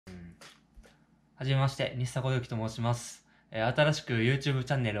はじめまして、西迫ゆうきと申します。新しく YouTube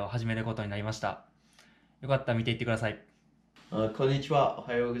チャンネルを始めることになりました。よかったら見ていってください。こんにちは、お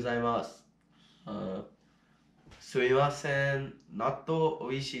はようございます。すみません、納豆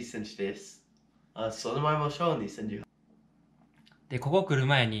おいしい選手です。その前もショー2018。で、ここ来る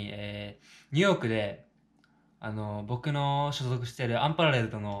前に、ニューヨークで、僕の所属しているアンパラレル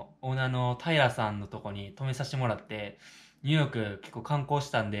ドのオーナーのタイラーさんのとこに泊めさせてもらって、ニューヨーク結構観光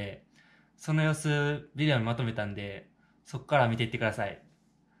したんで、その様子ビデオにまとめたんで、そこから見ていってください。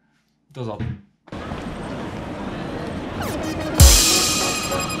どうぞ。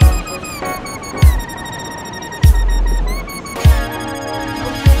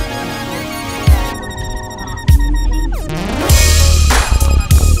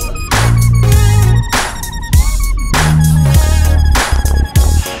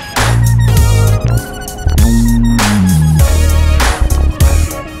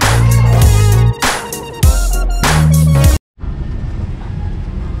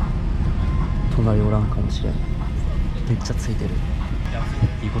隣おらんかもしれん。めっちゃついてる。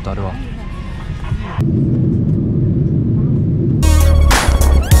いいことあるわ。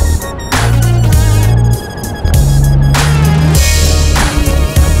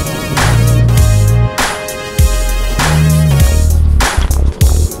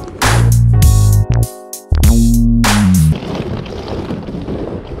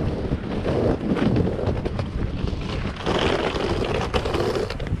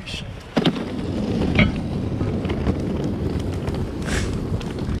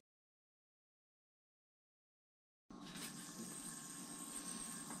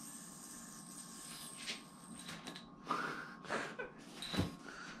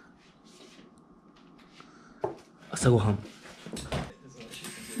朝ごはん。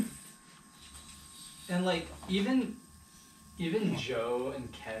And like even Joe and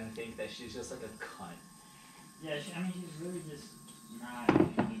Ken think that she's just like a cunt. Yeah, I mean, she's really just not a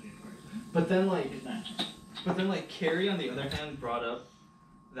good person. But then like She's not. Carrie on the other hand brought up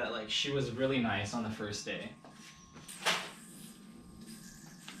that like she was really nice on the first day.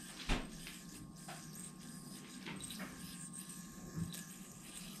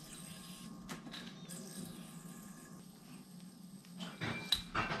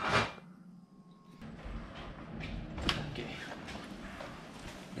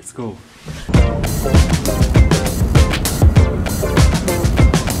 Let's go.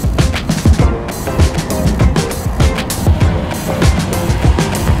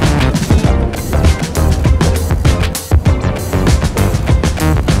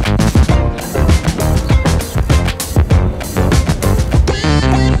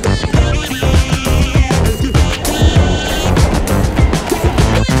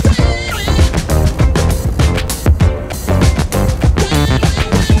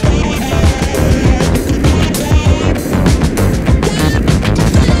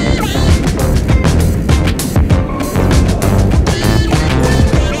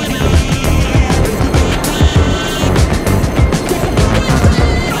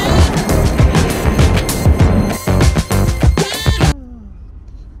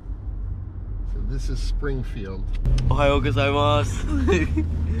 This is Springfield. おはようございます。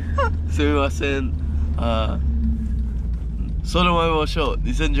すみません。その前もショー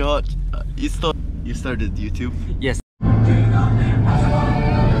2018。You started YouTube? Yes.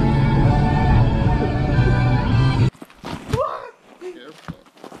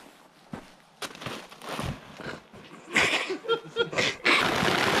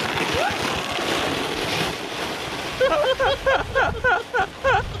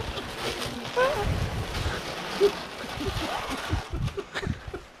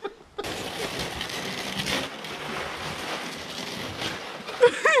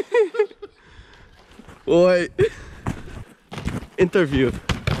 Oi. Interview.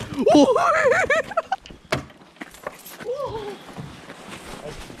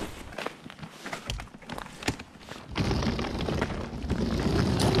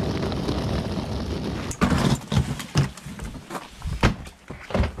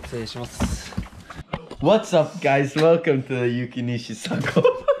 What's up, guys? Welcome to the Yuki Nishisako.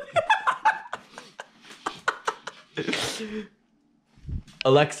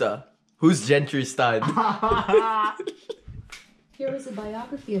 Alexa, who's Gentry Stein? Here is a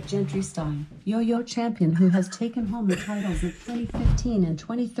biography of Gentry Stein, yo-yo champion who has taken home the titles of 2015 and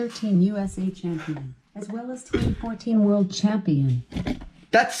 2013 USA champion, as well as 2014 world champion.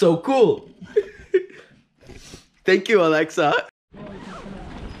 That's so cool! Thank you, Alexa.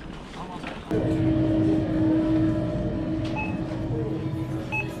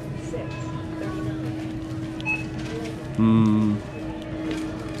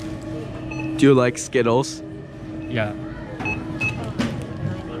 Do you like Skittles? Yeah.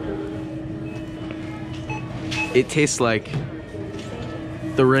 It tastes like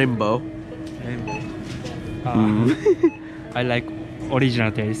the rainbow. I like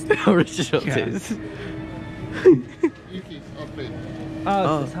original taste. Original Yeah. taste. Yuki, I'll pay.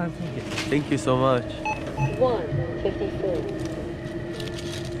 Oh. thank you. Thank you so much. 154.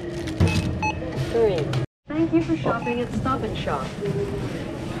 3. Thank you for shopping at Stop and Shop.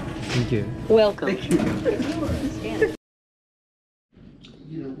 Thank you. Welcome. You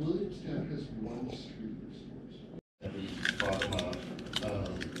know, Williamstown has one street resource. At the bottom of,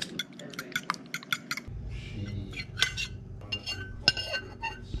 she honestly called.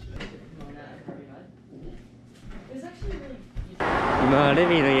 今レ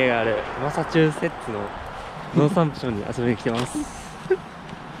ミーの家があるマサチューセッツの農産省に遊びに来てます。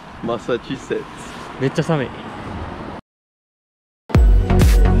 Massachusetts. めっちゃ寒い。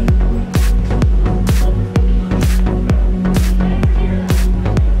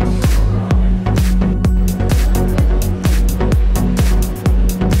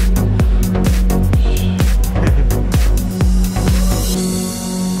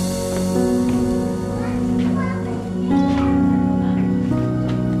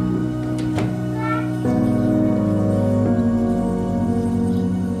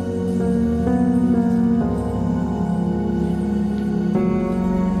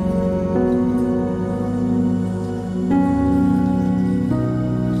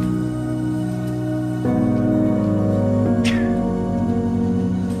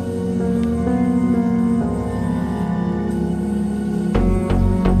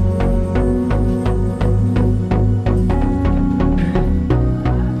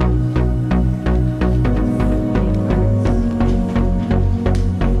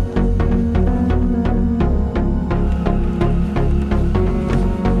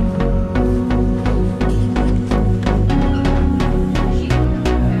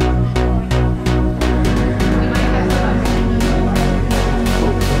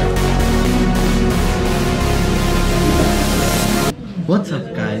What's up,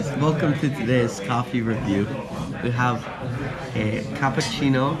 guys? Welcome to today's coffee review. We have a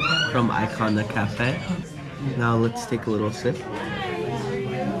cappuccino from Icona Cafe. Now let's take a little sip.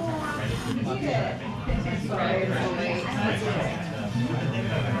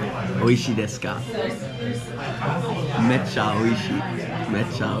 Oishi desu ka? Mecha oishi.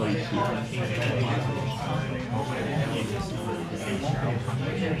 Mecha oishi.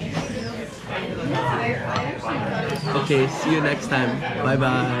 Okay, see you next time. Bye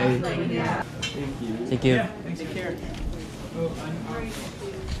bye. Thank you.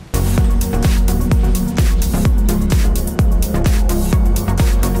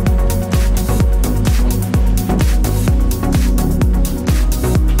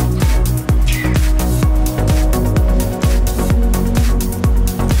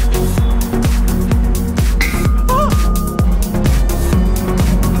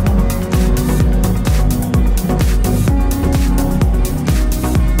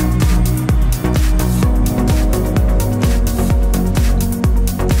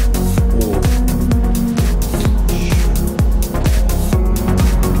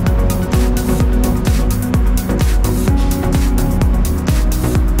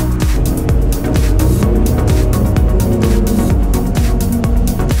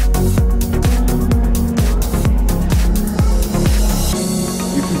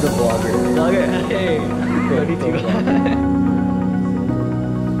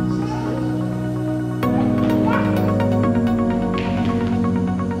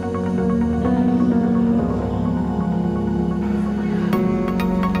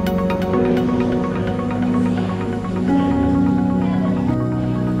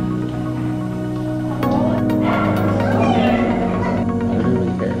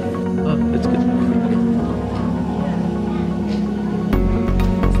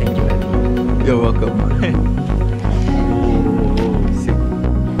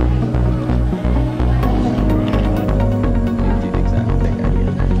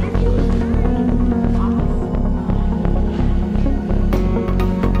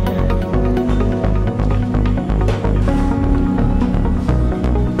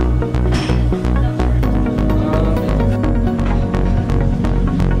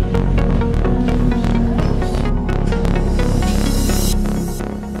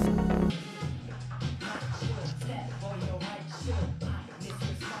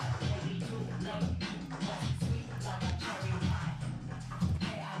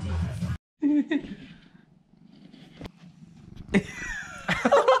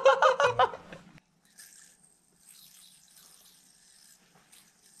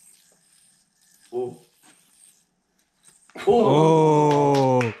 Oh.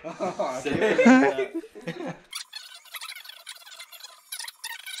 Oh.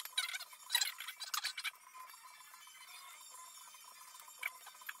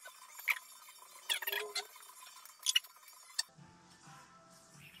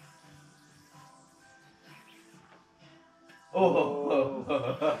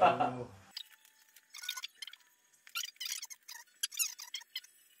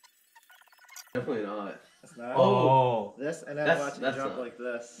 Definitely not. That's not. Oh. This and then That's- watch it that's drop not- like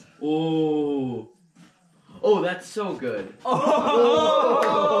this. Oh. Oh, that's so good.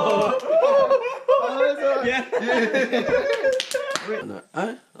 Yeah.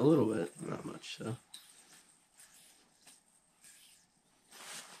 A little bit, not much though.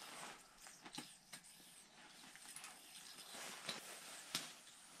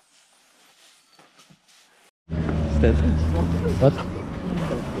 What?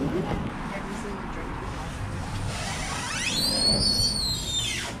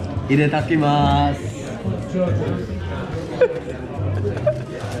 Itadakimasu.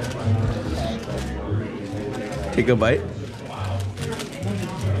 Take a bite.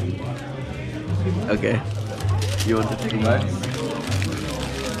 Okay. You want to take a bite?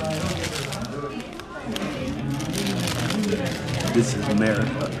 This is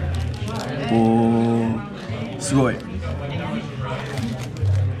America. Oh, すごい。う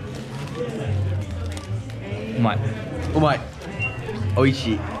まい。うまい。おい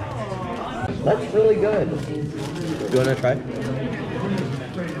しい。That's really good. You wanna try?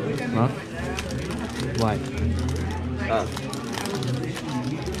 な。うまい。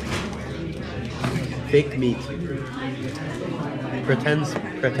Fake meat. Pretend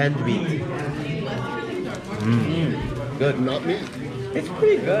meat. Good. Not me. It's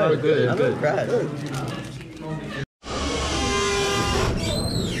pretty good. Good, I'm good. impressed.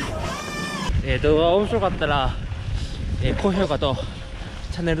 動画面白かったら、高評価と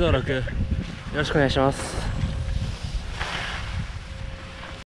チャンネル登録よろしくお願いします。